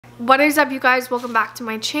What is up, you guys? Welcome back to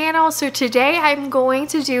my channel. So today I'm going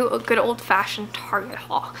to do a good old-fashioned Target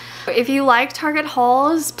haul. If you like Target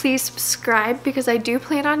hauls, please subscribe because I do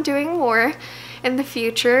plan on doing more in the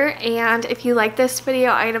future. And if you like this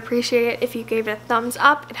video, I'd appreciate it if you gave it a thumbs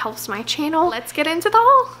up. It helps my channel. Let's get into the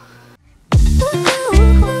haul.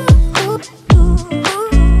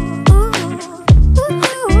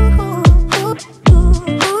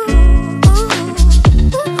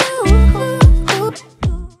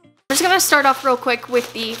 Start off real quick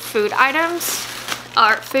with the food items,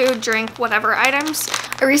 or food, drink, whatever items.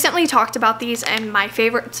 I recently talked about these in my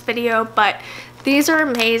favorites video, but these are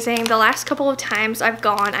amazing. The last couple of times I've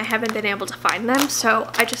gone, I haven't been able to find them, so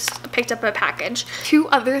I just picked up a package. Two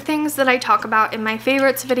other things that I talk about in my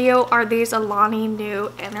favorites video are these Alani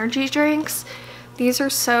new energy drinks. These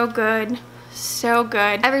are so good. So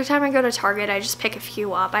good. Every time I go to Target, I just pick a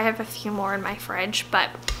few up. I have a few more in my fridge,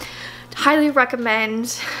 but highly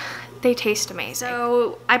recommend. They taste amazing.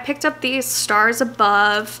 So I picked up these Stars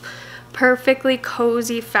Above perfectly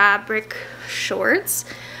cozy fabric shorts.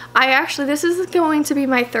 This is going to be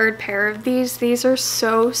my third pair of these. These are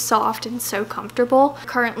so soft and so comfortable.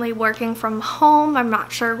 Currently working from home. I'm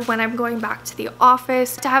not sure when I'm going back to the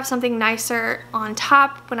office to have something nicer on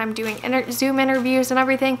top when I'm doing Zoom interviews and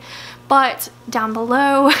everything. But down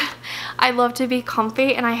below, I love to be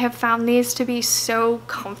comfy, and I have found these to be so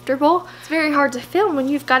comfortable. It's very hard to film when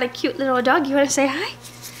you've got a cute little dog. You want to say hi?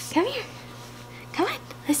 Come here. Come on.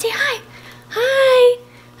 Let's say hi. Hi.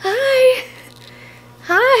 Hi.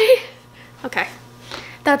 Hi. Okay.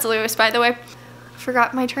 That's Lewis, by the way.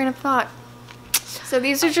 Forgot my train of thought. So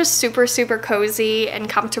these are just super cozy and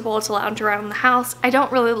comfortable to lounge around the house. I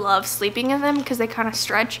don't really love sleeping in them because they kind of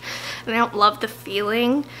stretch, and I don't love the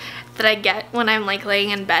feeling that I get when I'm like laying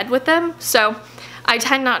in bed with them. So I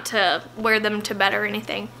tend not to wear them to bed or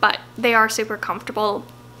anything, but they are super comfortable.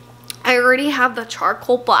 I already have the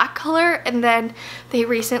charcoal black color, and then they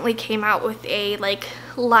recently came out with a like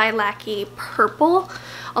lilac-y purple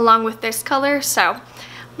along with this color, so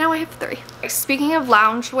now I have three. Speaking of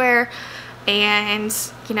loungewear and,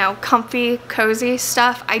 you know, comfy cozy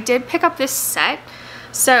stuff, I did pick up this set.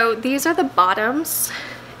 So these are the bottoms,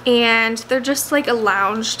 and they're just like a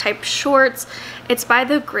lounge type shorts. It's by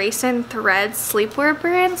the Grayson Threads sleepwear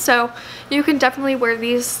brand, so you can definitely wear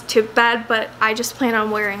these to bed, but I just plan on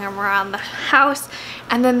wearing them around the house.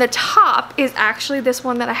 And then the top is actually this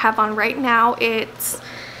one that I have on right now. It's,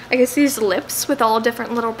 I guess, these lips with all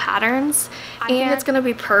different little patterns. I think it's gonna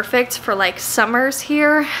be perfect for like summers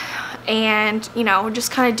here and, you know,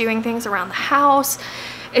 just kind of doing things around the house.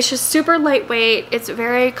 It's just super lightweight. It's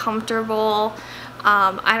very comfortable.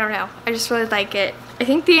 I don't know, I just really like it. I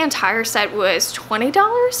think the entire set was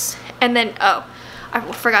 $20, and then, oh, I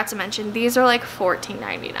forgot to mention, these are like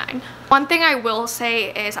 $14.99. One thing I will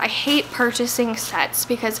say is I hate purchasing sets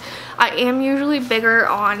because I am usually bigger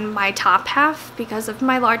on my top half because of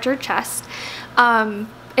my larger chest.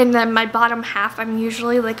 And then my bottom half, I'm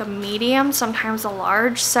usually like a medium, sometimes a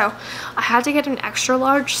large, so I had to get an extra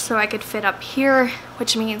large so I could fit up here,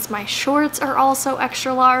 which means my shorts are also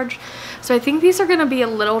extra large. So I think these are going to be a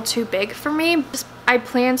little too big for me. I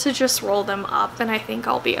plan to just roll them up, and I think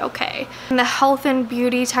I'll be okay. In the health and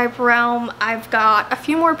beauty type realm, I've got a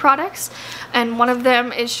few more products, and one of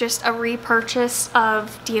them is just a repurchase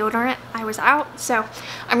of deodorant. I was out, so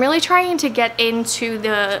I'm really trying to get into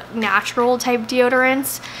the natural type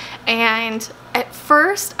deodorants. And at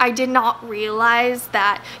first I did not realize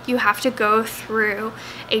that you have to go through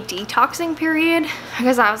a detoxing period,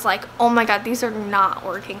 because I was like, oh my god, these are not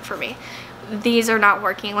working for me. These are not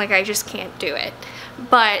working, like I just can't do it.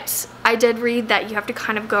 But I did read that you have to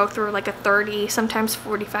kind of go through like a 30, sometimes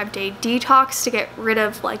 45-day detox to get rid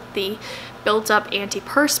of like the built up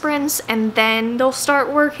antiperspirants, and then they'll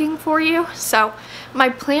start working for you. So my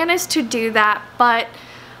plan is to do that, but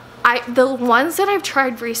the ones that I've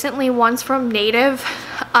tried recently, one's from Native,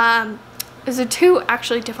 there's two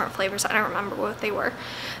actually different flavors. I don't remember what they were.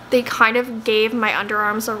 They kind of gave my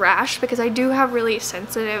underarms a rash because I do have really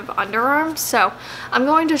sensitive underarms, so I'm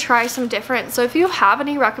going to try some different. So if you have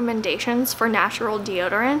any recommendations for natural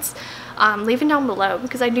deodorants, leave them down below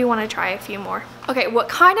because I do want to try a few more. Okay, what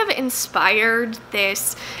kind of inspired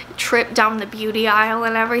this trip down the beauty aisle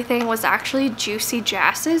and everything was actually Juicy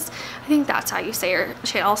Jass's. I think that's how you say her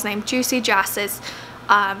channel's name, Juicy Jass's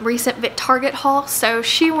recent Target haul. So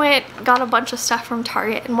she got a bunch of stuff from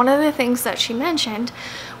Target, and one of the things that she mentioned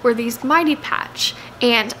were these Mighty Patch,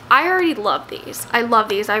 and I already love these. I love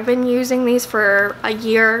these. I've been using these for a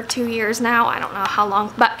year, 2 years now. I don't know how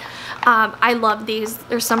long, but I love these.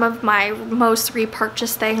 They're some of my most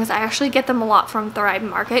repurchased things. I actually get them a lot from Thrive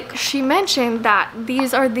Market. She mentioned that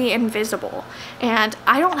these are the invisible, and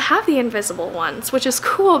I don't have the invisible ones, which is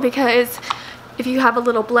cool because if you have a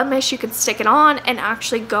little blemish, you can stick it on and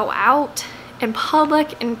actually go out in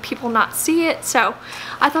public and people not see it. So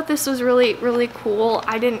I thought this was really, really cool.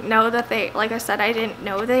 I didn't know that they, like I said, I didn't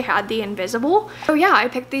know they had the invisible. So yeah, I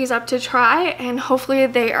picked these up to try, and hopefully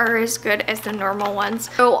they are as good as the normal ones.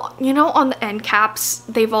 So, you know, on the end caps,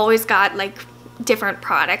 they've always got like different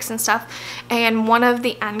products and stuff, and one of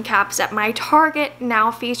the end caps at my Target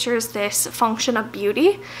now features this function of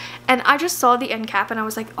beauty, and I just saw the end cap and I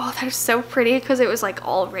was like, oh, that is so pretty, because it was like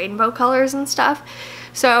all rainbow colors and stuff.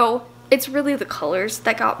 So it's really the colors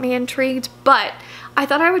that got me intrigued, but I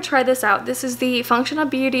thought I would try this out. This is the Function of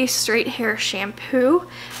Beauty Straight Hair Shampoo,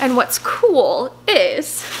 and what's cool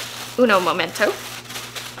is, uno momento,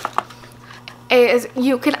 is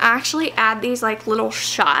you can actually add these like little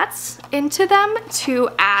shots into them to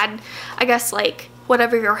add, I guess, like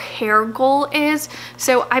whatever your hair goal is.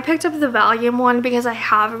 So I picked up the volume one because I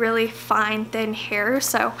have really fine thin hair,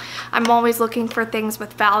 so I'm always looking for things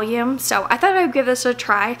with volume. So I thought I would give this a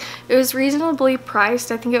try. It was reasonably priced.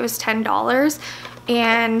 I think it was $10,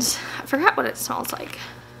 and I forgot what it smells like.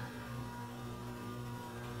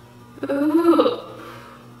 Ooh.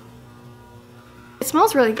 It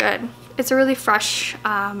smells really good. It's a really fresh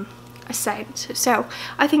scent, so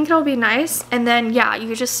I think it'll be nice. And then yeah,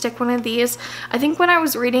 you just stick one of these. I think when I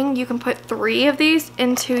was reading, you can put 3 of these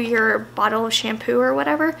into your bottle of shampoo or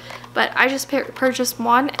whatever, but I just purchased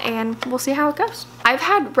one, and we'll see how it goes. I've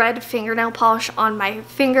had red fingernail polish on my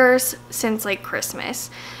fingers since like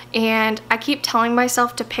Christmas, and I keep telling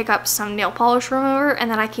myself to pick up some nail polish remover,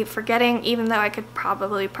 and then I keep forgetting, even though I could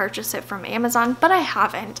probably purchase it from Amazon, but I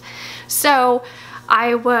haven't. So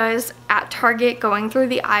I was at Target going through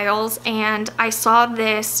the aisles, and I saw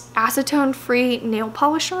this acetone-free nail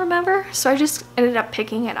polish remover, so I just ended up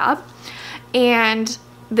picking it up, and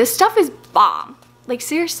this stuff is bomb. Like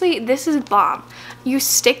seriously, this is bomb. You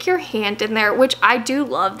stick your hand in there, which I do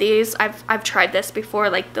love these. I've tried this before,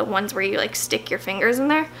 like the ones where you like stick your fingers in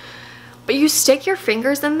there, but you stick your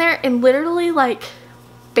fingers in there and literally like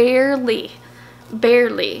barely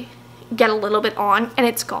get a little bit on, and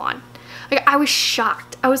it's gone. Like, I was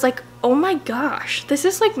shocked. I was like, oh my gosh, this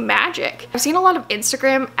is like magic. I've seen a lot of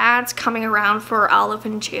Instagram ads coming around for Olive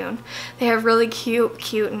and June. They have really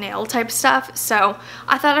cute nail type stuff, so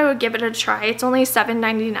I thought I would give it a try. It's only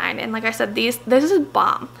 $7.99, and like I said, this is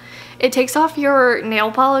bomb. It takes off your nail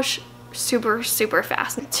polish super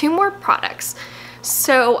fast. 2 more products.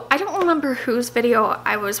 So I don't remember whose video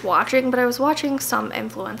I was watching, but I was watching some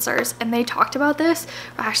influencers, and they talked about this.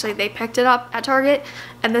 Actually, they picked it up at Target,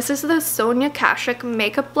 and this is the Sonia Kashuk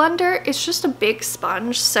makeup blender. It's just a big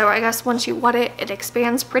sponge, so I guess once you wet it, it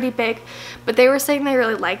expands pretty big, but they were saying they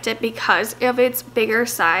really liked it because of its bigger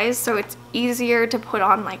size, so it's easier to put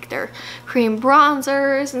on like their cream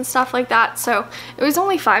bronzers and stuff like that. So it was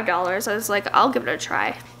only $5. I was like, I'll give it a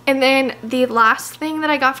try. And then the last thing that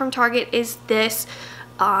I got from Target is this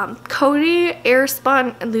Coty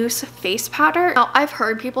Airspun Loose Face Powder. Now, I've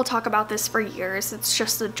heard people talk about this for years. It's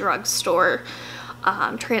just a drugstore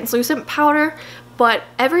translucent powder, but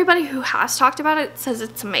everybody who has talked about it says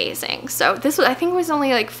it's amazing. So this was, I think it was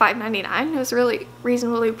only like $5.99. It was really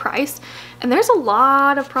reasonably priced, and there's a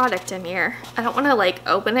lot of product in here. I don't want to like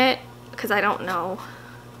open it because I don't know.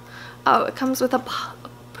 Oh, it comes with a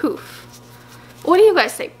poof. What do you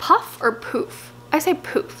guys say, puff or poof? I say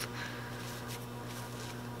poof.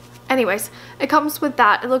 Anyways, it comes with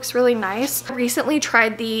that. It looks really nice. I recently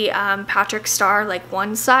tried the Patrick Star like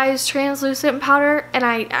one size translucent powder, and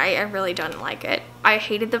I really didn't like it. I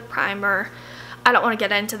hated the primer. I don't want to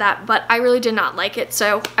get into that, but I really did not like it.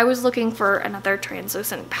 So I was looking for another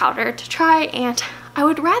translucent powder to try, and I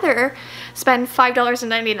would rather spend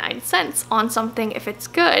 $5.99 on something if it's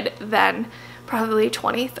good than probably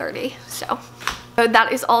 $20, $30. So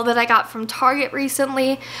that is all that I got from Target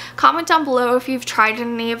recently. Comment down below if you've tried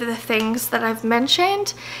any of the things that I've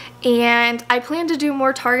mentioned, and I plan to do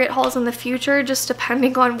more Target hauls in the future, just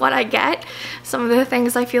depending on what I get. Some of the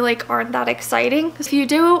things I feel like aren't that exciting. If you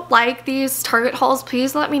do like these Target hauls,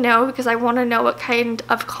 please let me know, because I want to know what kind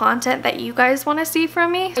of content that you guys want to see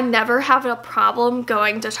from me. I never have a problem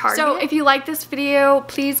going to Target. So if you like this video,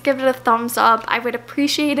 please give it a thumbs up. I would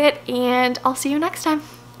appreciate it, and I'll see you next time.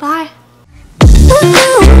 Bye. Ooh,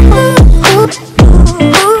 ooh,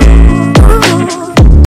 ooh, ooh.